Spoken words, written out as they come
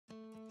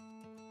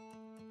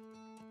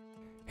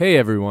Hey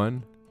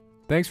everyone!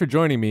 Thanks for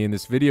joining me in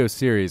this video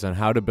series on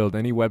how to build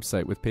any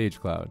website with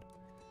PageCloud.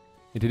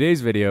 In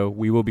today's video,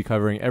 we will be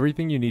covering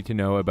everything you need to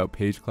know about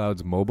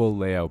PageCloud's mobile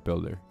layout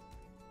builder.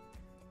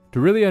 To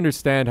really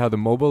understand how the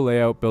mobile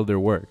layout builder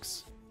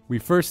works, we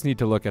first need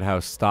to look at how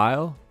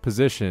style,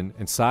 position,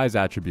 and size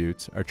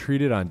attributes are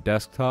treated on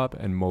desktop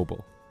and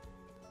mobile.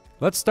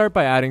 Let's start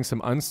by adding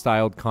some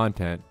unstyled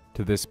content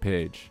to this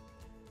page.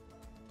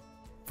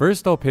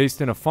 First, I'll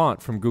paste in a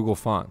font from Google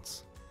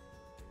Fonts.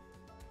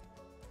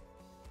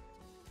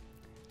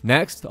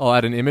 Next, I'll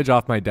add an image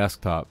off my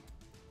desktop.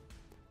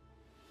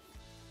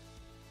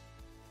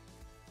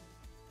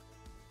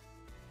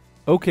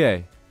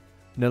 Okay,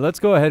 now let's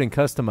go ahead and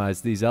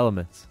customize these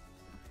elements.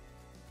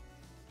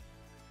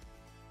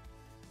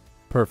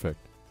 Perfect.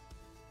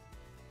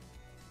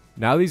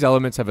 Now these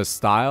elements have a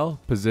style,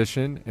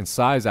 position, and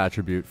size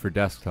attribute for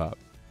desktop.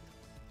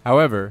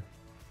 However,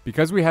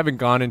 because we haven't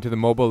gone into the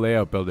mobile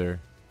layout builder,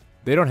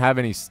 they don't have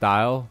any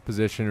style,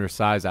 position, or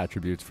size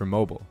attributes for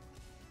mobile.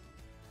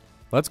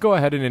 Let's go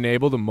ahead and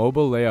enable the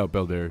mobile layout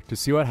builder to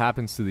see what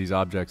happens to these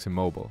objects in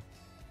mobile.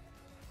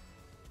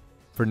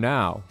 For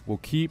now, we'll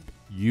keep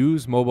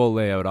Use Mobile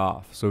Layout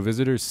off so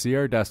visitors see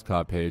our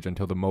desktop page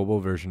until the mobile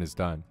version is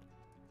done.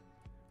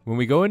 When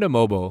we go into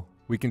mobile,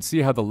 we can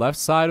see how the left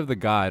side of the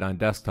guide on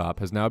desktop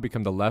has now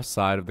become the left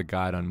side of the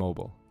guide on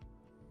mobile.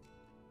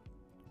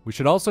 We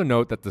should also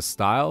note that the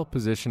style,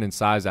 position, and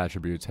size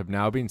attributes have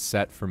now been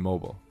set for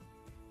mobile.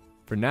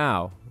 For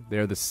now, they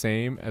are the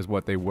same as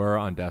what they were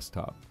on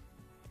desktop.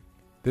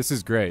 This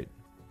is great,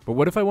 but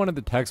what if I wanted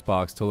the text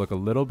box to look a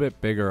little bit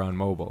bigger on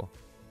mobile,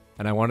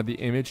 and I wanted the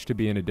image to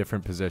be in a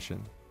different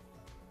position?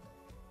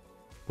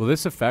 Will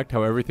this affect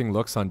how everything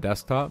looks on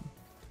desktop?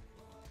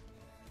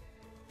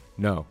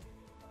 No.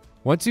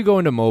 Once you go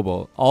into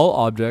mobile, all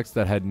objects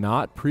that had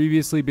not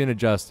previously been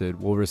adjusted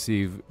will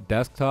receive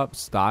desktop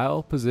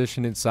style,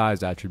 position, and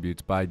size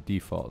attributes by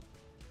default.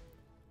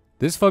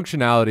 This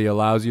functionality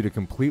allows you to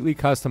completely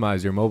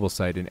customize your mobile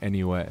site in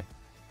any way.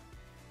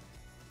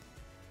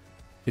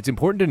 It's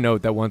important to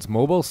note that once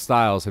mobile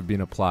styles have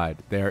been applied,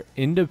 they are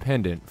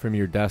independent from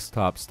your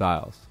desktop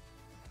styles.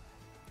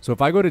 So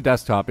if I go to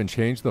desktop and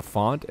change the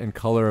font and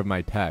color of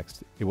my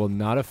text, it will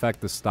not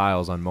affect the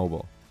styles on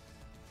mobile.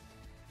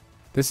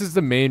 This is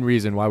the main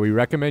reason why we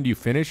recommend you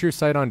finish your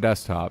site on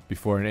desktop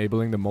before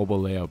enabling the mobile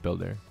layout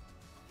builder.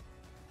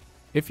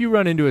 If you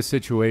run into a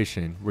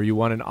situation where you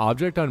want an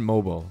object on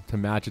mobile to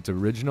match its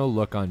original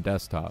look on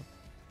desktop,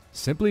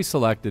 simply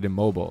select it in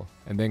mobile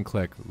and then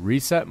click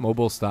Reset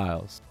Mobile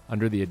Styles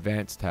under the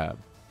Advanced tab.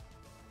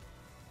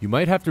 You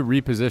might have to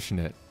reposition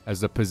it as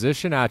the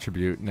position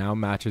attribute now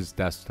matches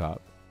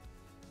desktop.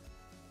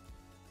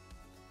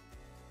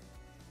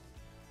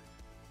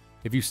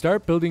 If you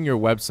start building your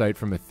website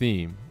from a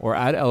theme or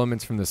add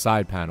elements from the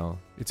side panel,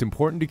 it's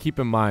important to keep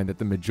in mind that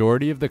the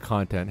majority of the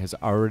content has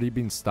already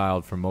been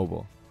styled for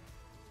mobile.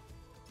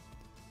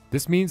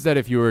 This means that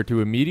if you were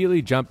to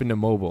immediately jump into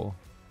mobile,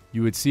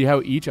 you would see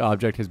how each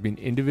object has been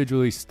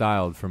individually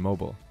styled for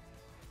mobile.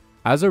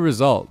 As a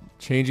result,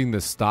 changing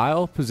the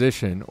style,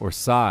 position, or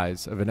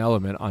size of an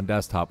element on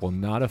desktop will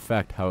not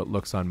affect how it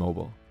looks on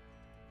mobile.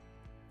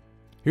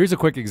 Here's a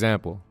quick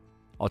example.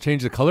 I'll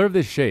change the color of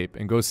this shape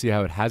and go see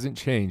how it hasn't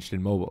changed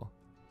in mobile.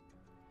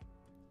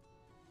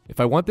 If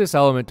I want this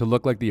element to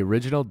look like the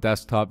original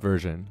desktop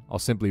version, I'll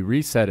simply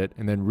reset it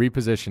and then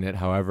reposition it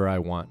however I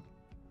want.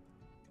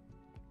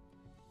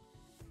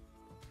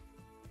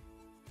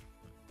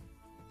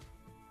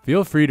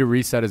 Feel free to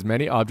reset as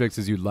many objects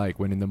as you'd like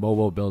when in the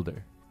mobile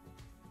builder.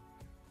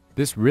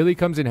 This really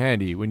comes in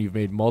handy when you've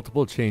made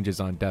multiple changes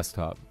on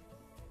desktop.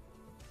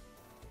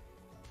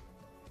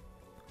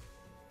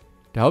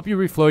 To help you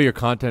reflow your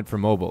content for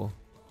mobile,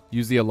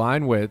 use the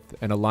Align With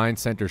and Align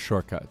Center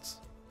shortcuts.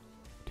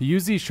 To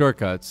use these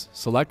shortcuts,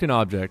 select an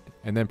object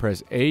and then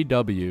press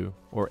AW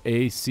or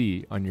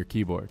AC on your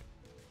keyboard.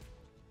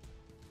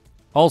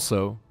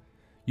 Also,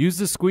 use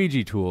the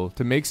squeegee tool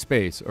to make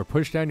space or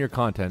push down your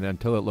content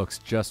until it looks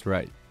just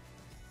right.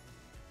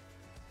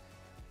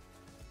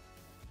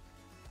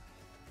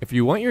 If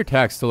you want your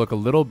text to look a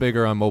little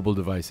bigger on mobile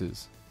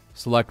devices,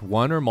 select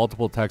one or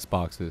multiple text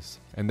boxes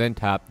and then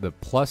tap the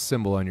plus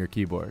symbol on your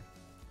keyboard.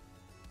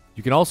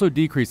 You can also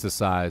decrease the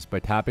size by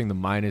tapping the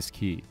minus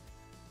key.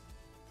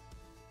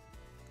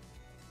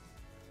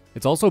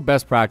 It's also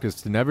best practice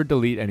to never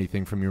delete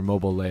anything from your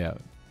mobile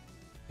layout.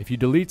 If you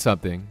delete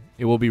something,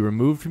 it will be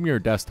removed from your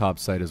desktop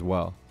site as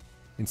well.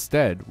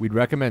 Instead, we'd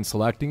recommend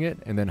selecting it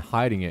and then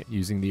hiding it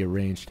using the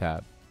Arrange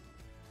tab.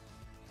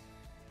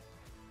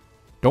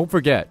 Don't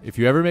forget, if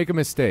you ever make a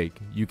mistake,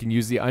 you can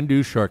use the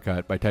undo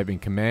shortcut by typing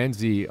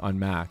Command-Z on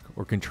Mac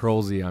or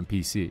Control-Z on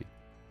PC.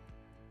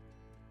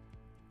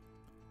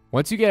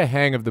 Once you get a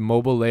hang of the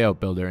mobile layout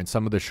builder and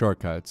some of the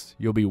shortcuts,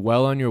 you'll be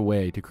well on your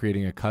way to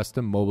creating a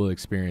custom mobile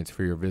experience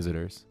for your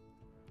visitors.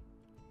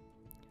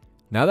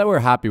 Now that we're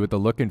happy with the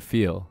look and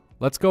feel,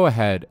 let's go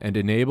ahead and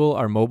enable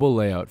our mobile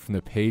layout from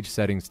the Page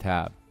Settings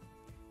tab.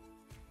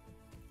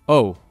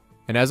 Oh,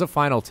 and as a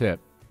final tip,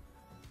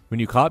 when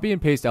you copy and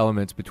paste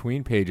elements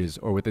between pages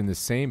or within the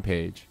same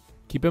page,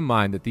 Keep in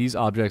mind that these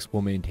objects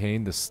will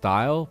maintain the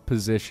style,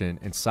 position,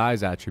 and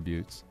size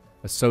attributes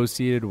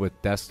associated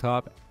with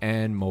desktop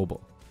and mobile.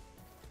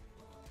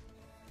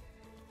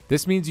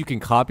 This means you can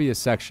copy a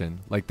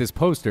section, like this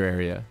poster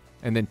area,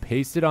 and then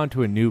paste it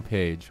onto a new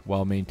page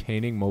while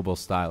maintaining mobile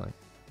styling.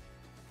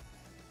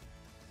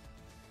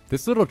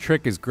 This little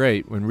trick is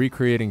great when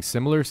recreating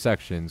similar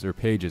sections or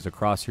pages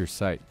across your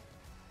site.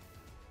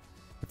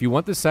 If you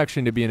want the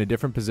section to be in a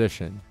different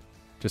position,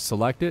 just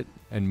select it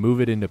and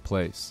move it into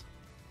place.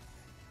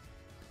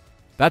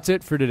 That's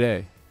it for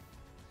today.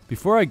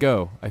 Before I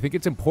go, I think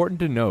it's important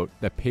to note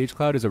that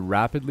PageCloud is a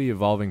rapidly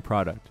evolving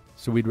product,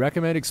 so we'd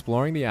recommend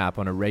exploring the app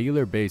on a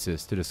regular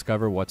basis to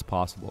discover what's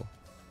possible.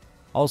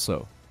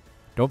 Also,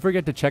 don't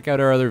forget to check out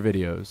our other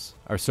videos,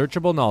 our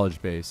searchable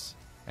knowledge base,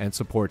 and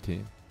support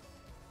team.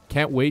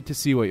 Can't wait to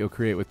see what you'll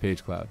create with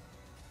PageCloud.